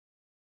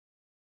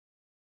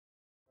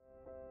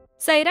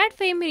Sairat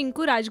fame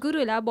Rinku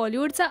राजगुरूला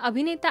बॉलिवूडचा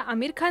अभिनेता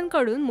आमिर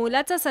खानकडून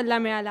मोलाचा सल्ला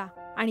मिळाला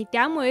आणि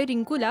त्यामुळे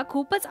रिंकूला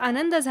खूपच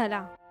आनंद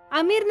झाला।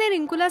 आमिरने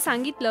रिंकूला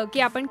सांगितलं की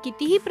आपण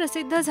कितीही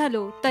प्रसिद्ध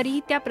झालो तरीही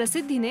त्या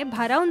प्रसिद्धीने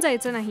भारावून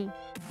जायचं नाही।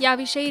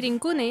 याविषयी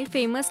रिंकूने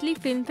फेमसली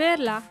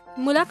फिल्मफेअरला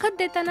मुलाखत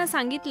देताना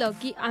सांगितलं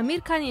की आमिर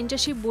खान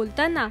यांच्याशी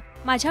बोलताना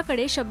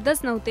माझ्याकडे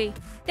शब्दच नव्हते।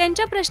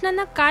 त्यांच्या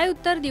प्रश्नांना काय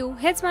उत्तर देऊ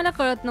हेच मला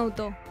कळत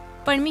नव्हतं,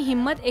 पण मी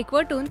हिम्मत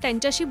एकवटून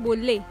त्यांच्याशी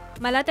बोलले।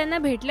 मला त्यांना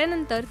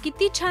भेटल्यानंतर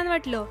किती छान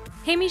वाटलं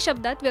हे मी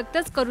शब्दात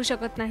व्यक्तच करू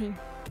शकत नाही।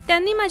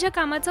 त्यांनी माझ्या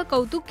कामाचं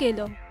कौतुक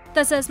केलं,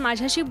 तसंच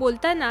माझ्याशी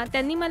बोलताना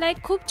त्यांनी मला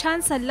एक खूप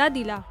छान सल्ला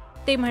दिला।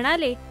 ते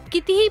म्हणाले,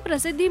 कितीही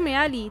प्रसिद्धी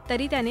मिळाली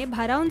तरी त्याने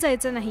भारावून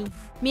जायचं नाही।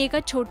 मी एका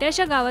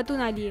छोट्याशा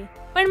गावातून आलीये,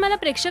 पण मला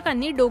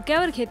प्रेक्षकांनी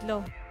डोक्यावर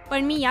घेतलं।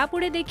 पण मी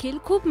यापुढे देखील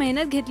खूप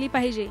मेहनत घेतली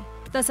पाहिजे,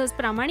 तसंच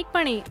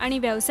प्रामाणिकपणे आणि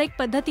व्यावसायिक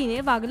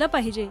पद्धतीने वागलं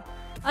पाहिजे,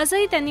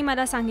 असंही त्यांनी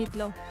मला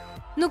सांगितलं।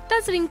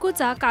 नुकताच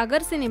रिंकूचा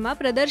कागर सिनेमा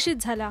प्रदर्शित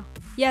झाला।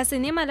 या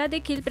सिनेमाला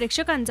देखील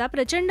प्रेक्षकांचा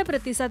प्रचंड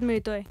प्रतिसाद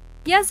मिळतोय।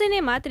 या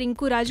सिनेमात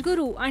रिंकू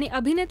राजगुरू आणि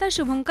अभिनेता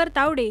शुभंकर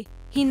तावडे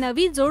ही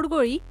नवी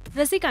जोडगोळी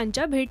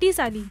रसिकांच्या भेटीस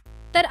आली।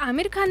 तर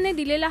आमिर खानने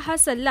दिलेला हा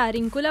सल्ला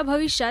रिंकूला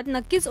भविष्यात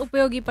नक्कीच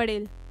उपयोगी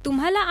पडेल।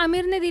 तुम्हाला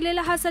आमिरने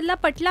दिलेला हा सल्ला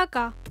पटला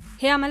का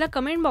हे आम्हाला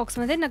कमेंट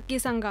बॉक्समध्ये नक्की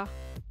सांगा।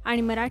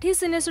 आणि मराठी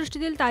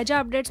सिनेसृष्टीतील ताज्या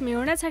अपडेट्स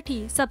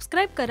मिळवण्यासाठी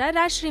सबस्क्राईब करा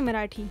राजश्री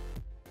मराठी।